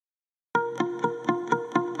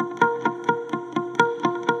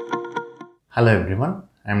Hello everyone,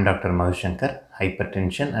 I am Dr.Madhu Shankar,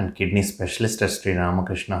 Hypertension and Kidney Specialist at Sri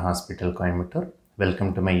Ramakrishna Hospital, Coimbatore.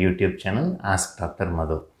 Welcome to my YouTube channel, Ask Dr.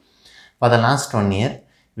 Madhu. For the last 1 year,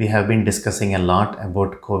 we have been discussing a lot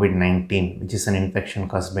about COVID-19, which is an infection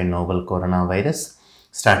caused by novel coronavirus,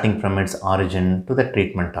 starting from its origin to the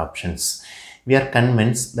treatment options. We are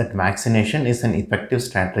convinced that vaccination is an effective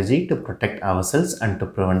strategy to protect ourselves and to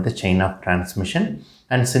prevent the chain of transmission.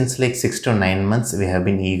 And since like 6 to 9 months, we have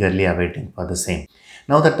been eagerly awaiting for the same.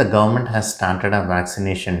 Now that the government has started a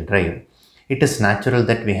vaccination drive, it is natural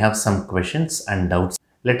that we have some questions and doubts.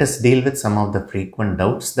 Let us deal with some of the frequent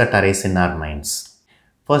doubts that arise in our minds.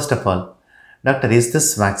 First of all, Doctor, is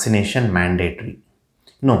this vaccination mandatory?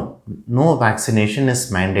 No vaccination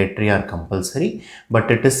is mandatory or compulsory,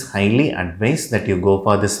 but it is highly advised that you go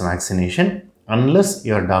for this vaccination unless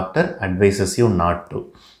your doctor advises you not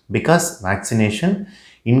to, because vaccination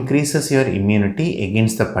increases your immunity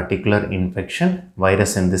against the particular infection,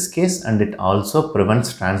 virus in this case, and it also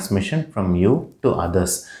prevents transmission from you to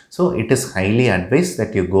others. So it is highly advised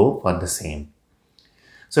that you go for the same.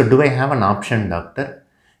 So do I have an option, doctor?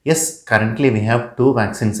 Yes, currently we have two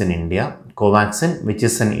vaccines in India, Covaxin, which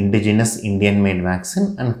is an indigenous Indian-made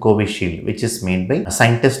vaccine, and Covishield, which is made by a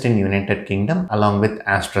scientist in United Kingdom along with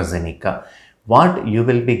AstraZeneca. What you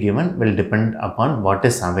will be given will depend upon what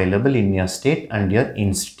is available in your state and your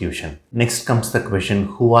institution. Next comes the question,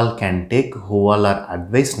 who all can take, who all are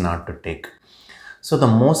advised not to take. So the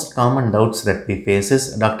most common doubts that we face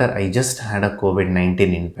is, doctor, I just had a COVID-19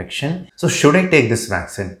 infection. So should I take this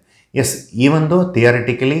vaccine? Yes, even though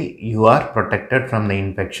theoretically you are protected from the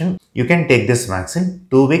infection, you can take this vaccine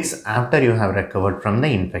 2 weeks after you have recovered from the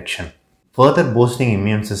infection. Further boosting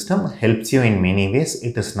immune system helps you in many ways.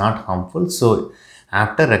 It is not harmful. So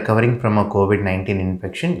after recovering from a COVID-19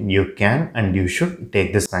 infection, you can and you should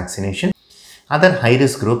take this vaccination. Other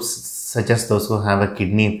high-risk groups such as those who have a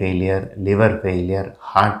kidney failure, liver failure,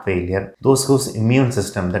 heart failure, those whose immune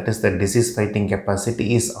system, that is the disease fighting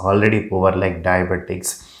capacity, is already poor, like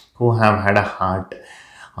diabetics, who have had a heart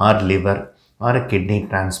or liver or a kidney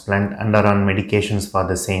transplant and are on medications for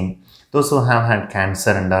the same. Those who have had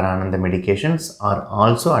cancer and are on the medications are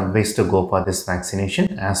also advised to go for this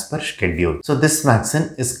vaccination as per schedule. So this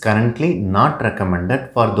vaccine is currently not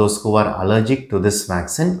recommended for those who are allergic to this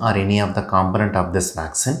vaccine or any of the component of this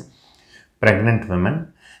vaccine, pregnant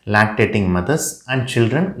women, lactating mothers, and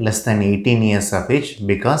children less than 18 years of age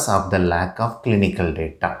because of the lack of clinical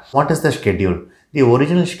data. What is the schedule? The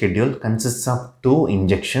original schedule consists of 2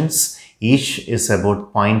 injections. Each is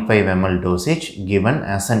about 0.5 ml dosage given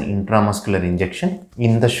as an intramuscular injection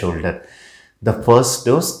in the shoulder. The first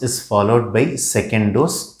dose is followed by second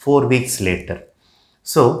dose 4 weeks later.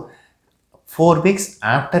 So 4 weeks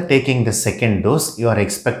after taking the second dose, you are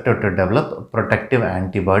expected to develop protective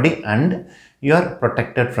antibody and you are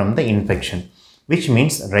protected from the infection. Which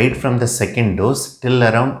means right from the second dose till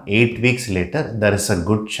around 8 weeks later, there is a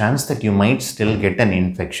good chance that you might still get an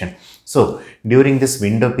infection. So during this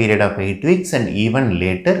window period of 8 weeks and even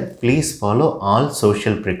later, please follow all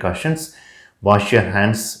social precautions. Wash your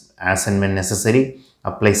hands as and when necessary,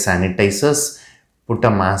 apply sanitizers, put a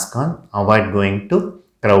mask on, avoid going to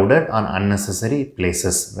crowded or unnecessary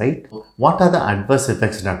places, right? What are the adverse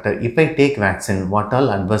effects, doctor? If I take vaccine, what all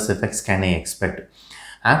adverse effects can I expect?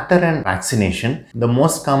 After an vaccination, the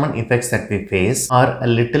most common effects that we face are a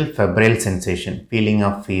little febrile sensation, feeling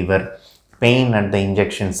of fever, pain at the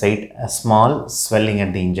injection site, a small swelling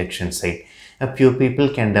at the injection site. A few people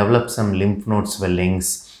can develop some lymph node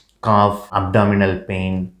swellings, cough, abdominal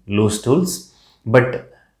pain, loose stools,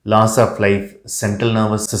 but loss of life, central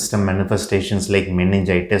nervous system manifestations like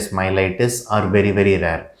meningitis, myelitis are very, very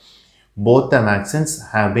rare. Both the vaccines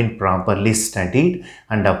have been properly studied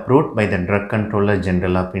and approved by the Drug Controller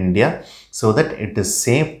General of India so that it is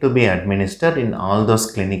safe to be administered in all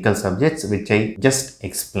those clinical subjects which I just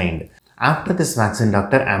explained. After this vaccine,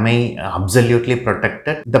 doctor, am I absolutely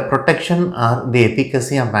protected? The protection or the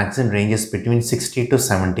efficacy of vaccine ranges between 60 to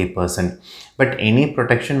 70%. But any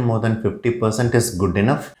protection more than 50% is good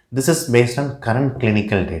enough. This is based on current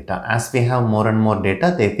clinical data. As we have more and more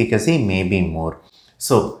data, the efficacy may be more.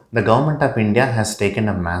 So, the Government of India has taken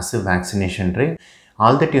a massive vaccination drive.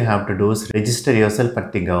 All that you have to do is register yourself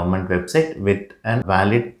at the government website with a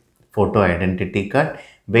valid photo identity card.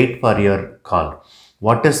 Wait for your call.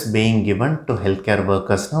 What is being given to healthcare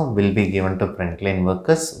workers now will be given to frontline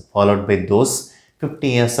workers, followed by those 50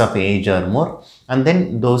 years of age or more, and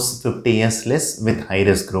then those 50 years less with high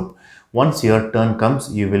risk group. Once your turn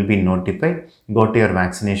comes, you will be notified. Go to your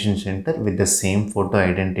vaccination center with the same photo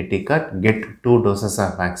identity card. Get 2 doses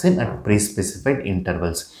of vaccine at pre-specified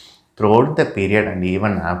intervals. Throughout the period and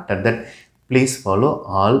even after that, Please follow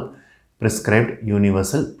all prescribed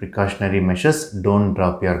universal precautionary measures. Don't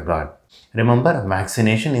drop your guard. Remember,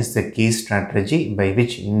 vaccination is the key strategy by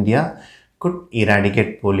which India could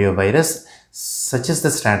eradicate polio virus. Such is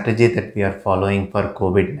the strategy that we are following for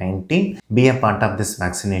COVID-19. Be a part of this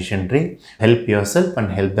vaccination drive. Help yourself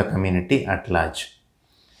and help the community at large.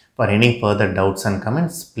 For any further doubts and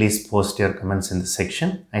comments, please post your comments in the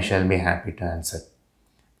section. I shall be happy to answer.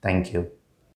 Thank you.